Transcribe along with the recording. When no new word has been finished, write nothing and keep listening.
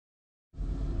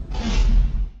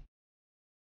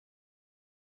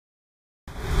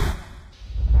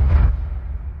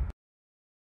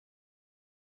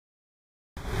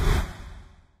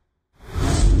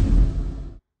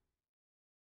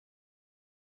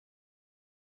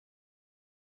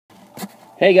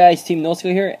Hey guys, Team No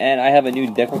Skill here, and I have a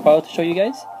new deck profile to show you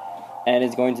guys, and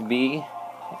it's going to be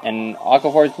an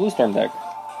Aqua Blue Storm deck.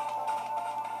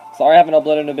 Sorry I haven't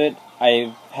uploaded in a bit.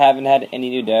 I haven't had any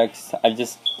new decks.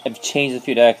 I've changed a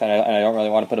few decks, and I don't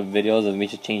really want to put up videos of me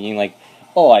just changing like,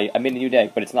 oh, I made a new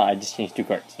deck, but it's not. I just changed 2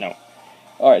 cards. No.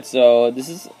 Alright, so this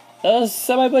is a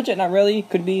semi-budget, not really.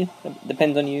 Could be.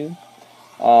 Depends on you.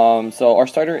 So our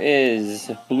starter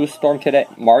is Blue Storm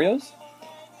Cadet Mario's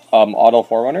Auto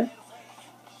Forerunner.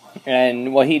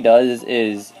 And what he does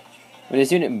is, when his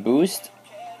unit boosts,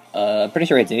 pretty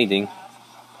sure it hits anything.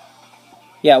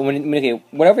 Yeah,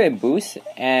 whenever it boosts,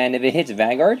 and if it hits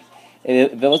Vanguard,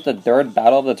 if it was the 3rd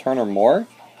battle of the turn or more,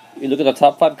 you look at the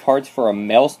top 5 cards for a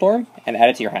Maelstrom and add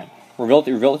it to your hand. Reveal it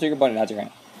to your opponent and add it to your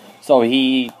hand. So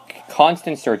he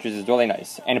constant searches is really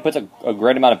nice, and it puts a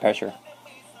great amount of pressure.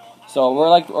 So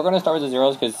we're gonna start with the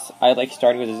zeros because I like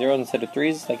starting with the zeros instead of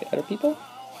 3s like other people.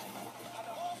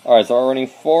 Alright, so we're running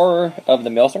 4 of the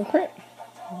Maelstrom crit.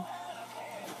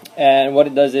 And what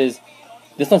it does is,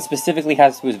 this one specifically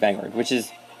has to boost Vanguard, which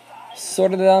is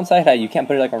sort of the downside, how you can't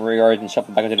put it like on rear guard and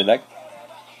shuffle it back into the deck.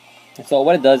 So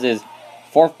what it does is,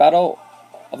 4th battle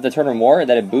of the turn or more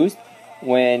that it boosts,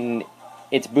 when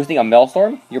it's boosting a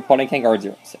Maelstrom, your opponent can guard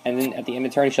zeros. And then at the end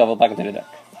of the turn, you shuffle it back into the deck.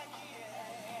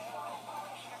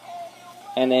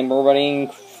 And then we're running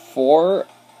 4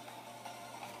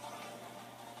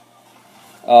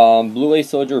 Blue Ace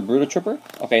Soldier Brutal Trooper.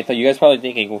 Okay, so you guys probably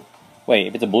thinking, wait,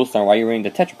 if it's a Blue Storm, why are you running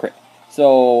the Tetra Crit?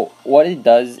 So what it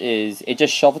does is it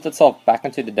just shuffles itself back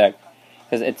into the deck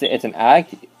because it's an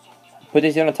act. Put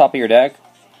this on the top of your deck.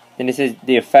 Then this is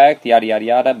the effect, yada yada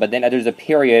yada. But then there's a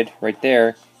period right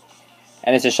there,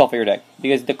 and it's just shuffle your deck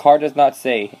because the card does not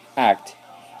say act.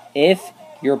 If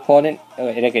your opponent,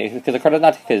 because the card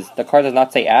does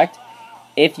not say act.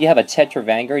 If you have a Tetra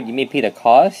Vanguard, you may pay the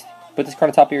cost. Put this card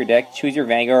on top of your deck, choose your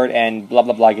Vanguard, and blah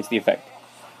blah blah gets the effect.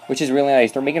 Which is really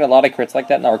nice. They're making a lot of crits like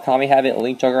that. Narukami have it,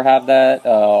 Link Jugger have that,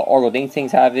 Orgo Ding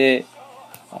Tings have it.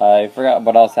 I forgot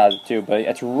what else has it too, but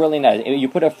it's really nice. You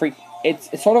put a free...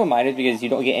 It's sort of a minus because you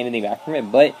don't get anything back from it,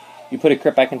 but you put a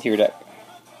crit back into your deck.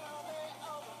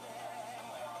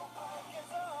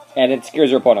 And it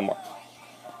scares your opponent more.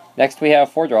 Next we have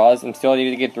 4 draws. I'm still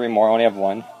needing to get 3 more. I only have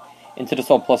 1. Into the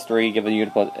Soul +3, give a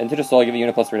unit plus... Into the Soul, give a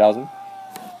unit plus 3,000.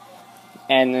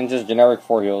 And then just generic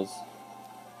 4 heals.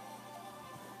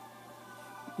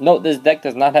 Note this deck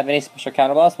does not have any special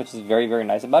counterblast, which is very, very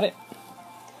nice about it.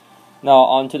 Now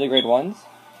on to the grade 1s.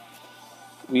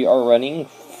 We are running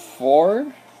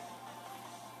 4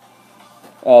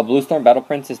 Blue Storm Battle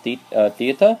Princess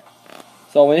Theata.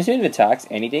 So when this unit attacks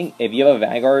anything, if you have a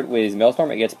Vanguard with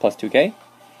Maelstrom, it gets plus 2k.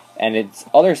 And its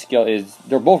other skill is,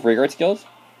 they're both rearguard skills.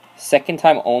 Second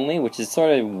time only, which is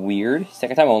sort of weird.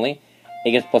 Second time only. It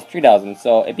gets plus 3,000,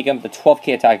 so it becomes the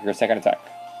 12k attack of your second attack.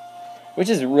 Which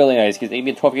is really nice, because it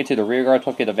gets 12k to the rear guard,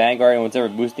 12k to the vanguard, and whatever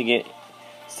boosting it,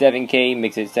 7k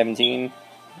makes it 17.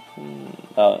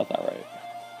 Oh, that's not right.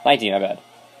 19, my bad.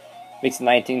 Makes it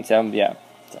 19, 7, yeah,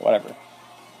 so whatever.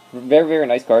 Very, very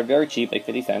nice card, very cheap, like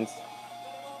 50 cents.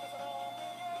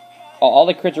 All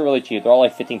the crits are really cheap, they're all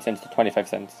like 15 cents to 25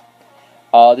 cents.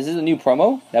 This is a new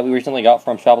promo that we recently got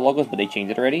from Travel Logos, but they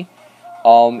changed it already.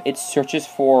 It searches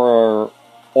for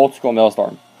old school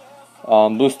Maelstrom.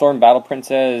 Blue Storm Battle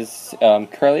Princess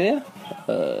Coralia.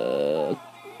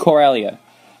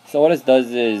 So what it does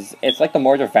is, it's like the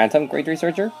Mortar Phantom Grade 3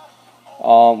 Searcher.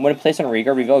 When placed on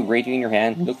Rearguard, reveal a Grade 3 in your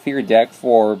hand. Look for your deck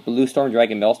for Blue Storm,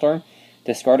 Dragon, Maelstrom.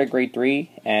 Discard a Grade 3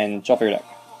 and shuffle your deck.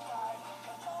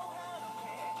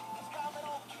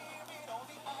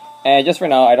 And just for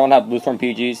now, I don't have Blue Storm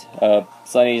PGs,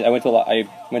 Sunnies. I went to a lot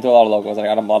of logos, and I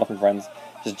got a lot of from friends.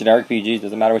 Just generic PGs,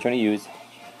 doesn't matter which one you use.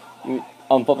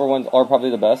 Flipper ones are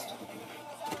probably the best.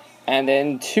 And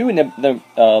then 2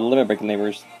 limit break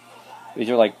neighbors. These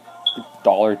are like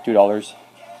 $1, $2.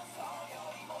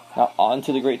 Now on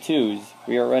to the grade 2s.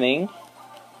 We are running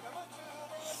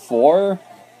 4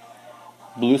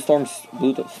 Blue Storm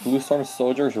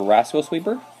Soldiers Rascal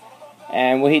Sweeper.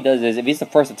 And what he does is, if he's the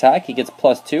first attack, he gets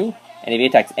plus 2. And if he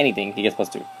attacks anything, he gets plus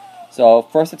 2. So,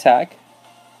 first attack.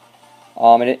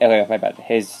 Okay, my bad.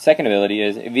 His second ability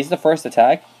is, if he's the first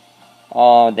attack,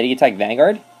 that he attack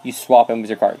Vanguard, you swap him with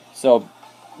your card. So,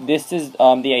 this is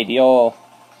the ideal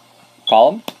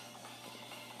column.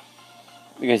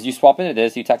 Because you swap into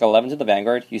this, you attack 11 to the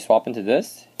Vanguard, you swap into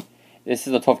this. This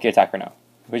is a 12k attack right now.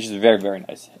 Which is very, very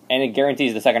nice. And it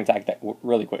guarantees the second attack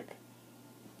really quick.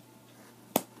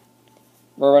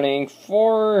 We're running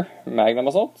 4 Magnum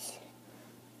Assaults.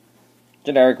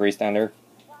 Generic Restander.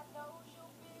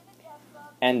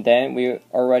 And then we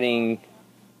are running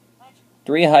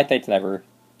 3 High Tide Sniper.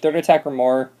 3rd attack or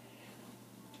more.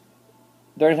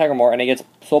 third attack or more, and it gets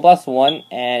Soul Blast 1,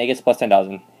 and it gets plus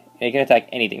 10,000. And it can attack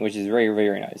anything, which is very,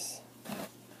 very nice.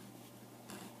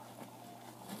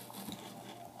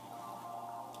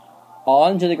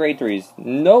 On to the grade 3s.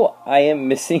 No, I am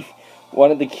missing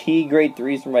one of the key grade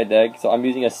 3s from my deck, so I'm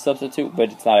using a substitute,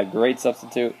 but it's not a great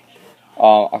substitute.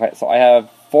 Okay, so I have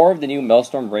 4 of the new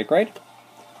Maelstrom Break Ride.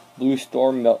 Blue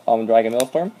Storm Dragon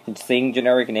Maelstrom. Same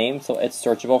generic name, so it's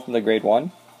searchable from the grade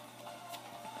 1.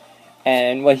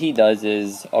 And what he does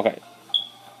is, okay,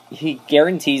 he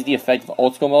guarantees the effect of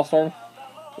Old School Maelstrom.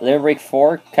 Limit Break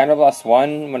 4, Counterblast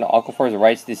 1 when Aqua Force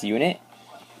writes this unit.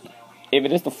 If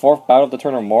it is the 4th battle of the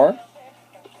turn or more,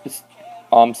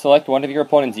 select one of your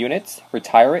opponent's units,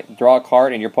 retire it, draw a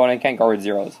card, and your opponent can't guard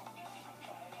zeros.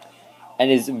 And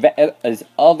his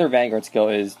other Vanguard skill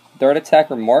is third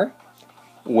attack or more,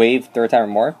 wave third attack or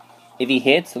more. If he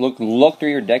hits, look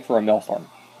through your deck for a Maelstrom,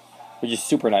 which is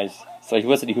super nice. So he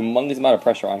puts a humongous amount of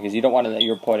pressure on because you don't want to let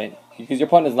your opponent, because your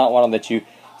opponent does not want to let you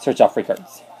search out free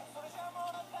cards.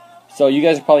 So you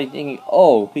guys are probably thinking,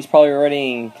 oh, he's probably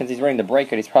running, since he's running the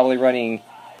Breaker, he's probably running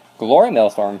Glory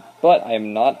Maelstrom, but I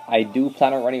am not. I do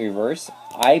plan on running Reverse.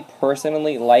 I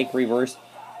personally like Reverse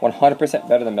 100%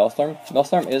 better than Maelstrom.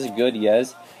 Maelstrom is good,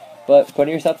 yes, but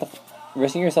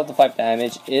risking yourself to 5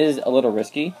 damage is a little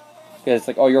risky, because it's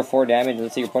like, oh, you're 4 damage,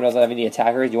 let's say your opponent doesn't have any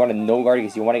attackers, you want to no guard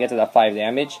because you want to get to that 5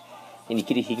 damage, and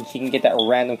he can get that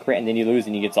random crit, and then you lose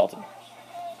and you get salted.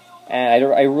 And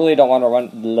I really don't want to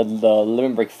run the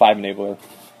Limit Break 5 enabler,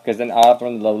 because then I'll have to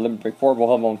run the Limit Break 4, both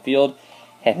of them on field,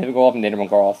 have him go up and then him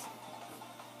go off.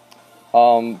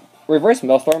 Reverse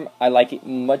Maelstrom, I like it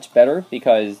much better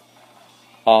because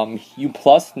you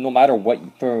plus no matter what,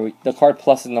 for the card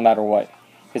pluses no matter what,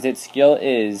 because its skill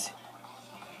is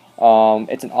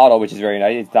it's an auto, which is very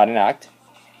nice. It's not an act.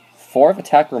 4th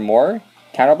attack or more,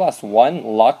 Counterblast 1,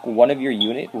 lock one of your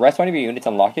rest one of your units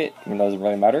and lock it, even though it doesn't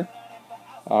really matter.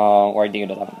 Or I think it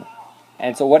does happen.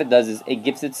 And so what it does is it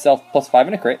gives itself plus 5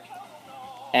 in a crit,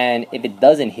 and if it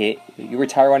doesn't hit, you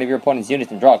retire one of your opponent's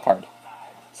units and draw a card.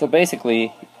 So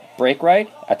basically, Break Ride,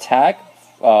 attack,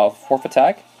 4th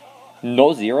attack,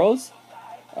 no zeros.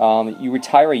 You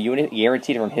retire a unit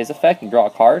guaranteed from his effect and draw a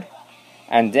card.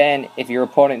 And then, if your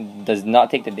opponent does not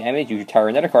take the damage, you retire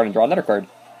another card and draw another card.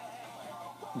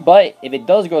 But if it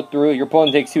does go through, your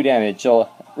opponent takes 2 damage. So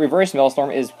Reverse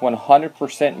Maelstrom is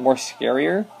 100% more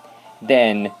scarier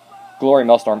than Glory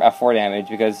Maelstrom at 4 damage.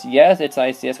 Because yes, it's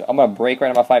nice. Yes, I'm gonna Break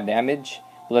Ride at 5 damage.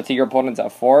 But let's say your opponent's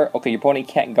at 4. Okay, your opponent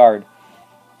can't guard.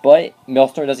 But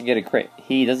Maelstrom doesn't get a crit.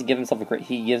 He doesn't give himself a crit.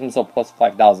 He gives himself plus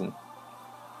 5,000.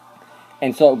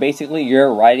 And so basically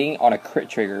you're riding on a crit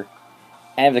trigger.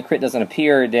 And if the crit doesn't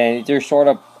appear, then you're sort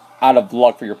of out of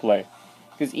luck for your play.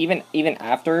 Because even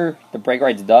after the Break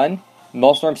Ride's done,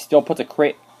 Maelstrom still puts a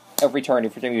crit every turn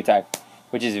you attack.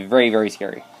 Which is very, very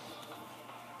scary.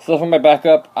 So for my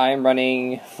backup, I'm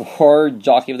running 4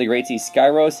 Jockey of the Great Sea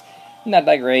Skyros. Not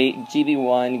that great.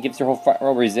 GB1 gives your whole front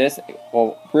row resist.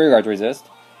 Well, rear guard resist.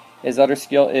 His other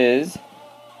skill is,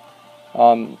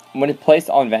 when it's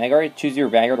placed on Vanguard, choose your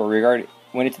Vanguard or rear guard.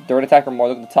 When it's 3rd attack or more,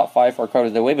 look at the top 5 for a card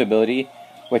with the wave ability,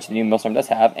 which the new Maelstrom does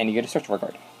have, and you get a search for a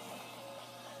card.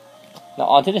 Now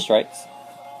on to the strikes.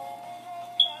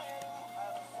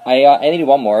 I need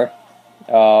one more.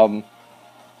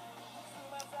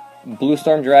 Blue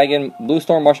Storm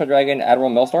Martial Dragon, Admiral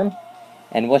Maelstrom.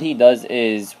 And what he does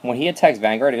is, when he attacks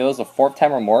Vanguard, if it goes the 4th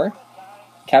time or more,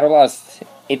 Counterblast,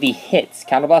 if he hits,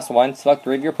 Counterblast 1, select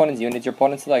 3 of your opponent's units. Your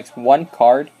opponent selects 1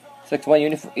 card, selects 1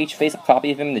 unit for each face-up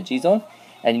copy of him in the G-Zone,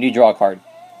 and you draw a card.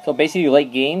 So basically,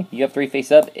 late game, you have 3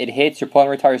 face-up, it hits, your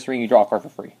opponent retires 3, and you draw a card for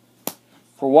free.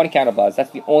 For 1 Counterblast.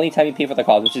 That's the only time you pay for the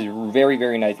cost, which is very,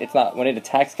 very nice. It's not, when it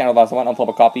attacks Counterblast 1, unflip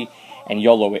a copy, and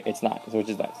YOLO it. It's not, which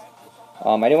is nice.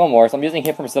 I need one more, so I'm using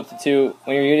him from substitute.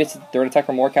 When your unit's 3rd attack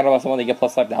or more, Counterblast 1, they get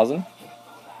plus 5,000.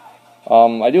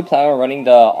 I do plan on running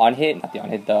the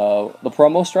the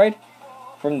promo stride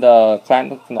from the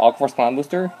Aqua Force Clan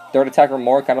Booster. 3rd attack or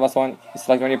more, Counterblast 1,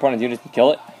 select one of your opponent's units to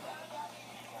kill it.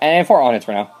 And 4 on hits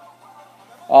for now.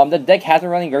 The deck has been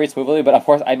running very smoothly, but of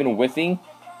course I've been whiffing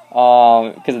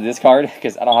because of this card,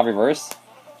 because I don't have reverse.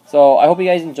 So I hope you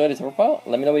guys enjoyed this profile.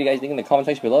 Let me know what you guys think in the comment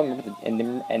section below.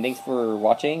 Remember and thanks for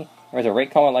watching. Remember to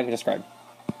rate, comment, like, and subscribe.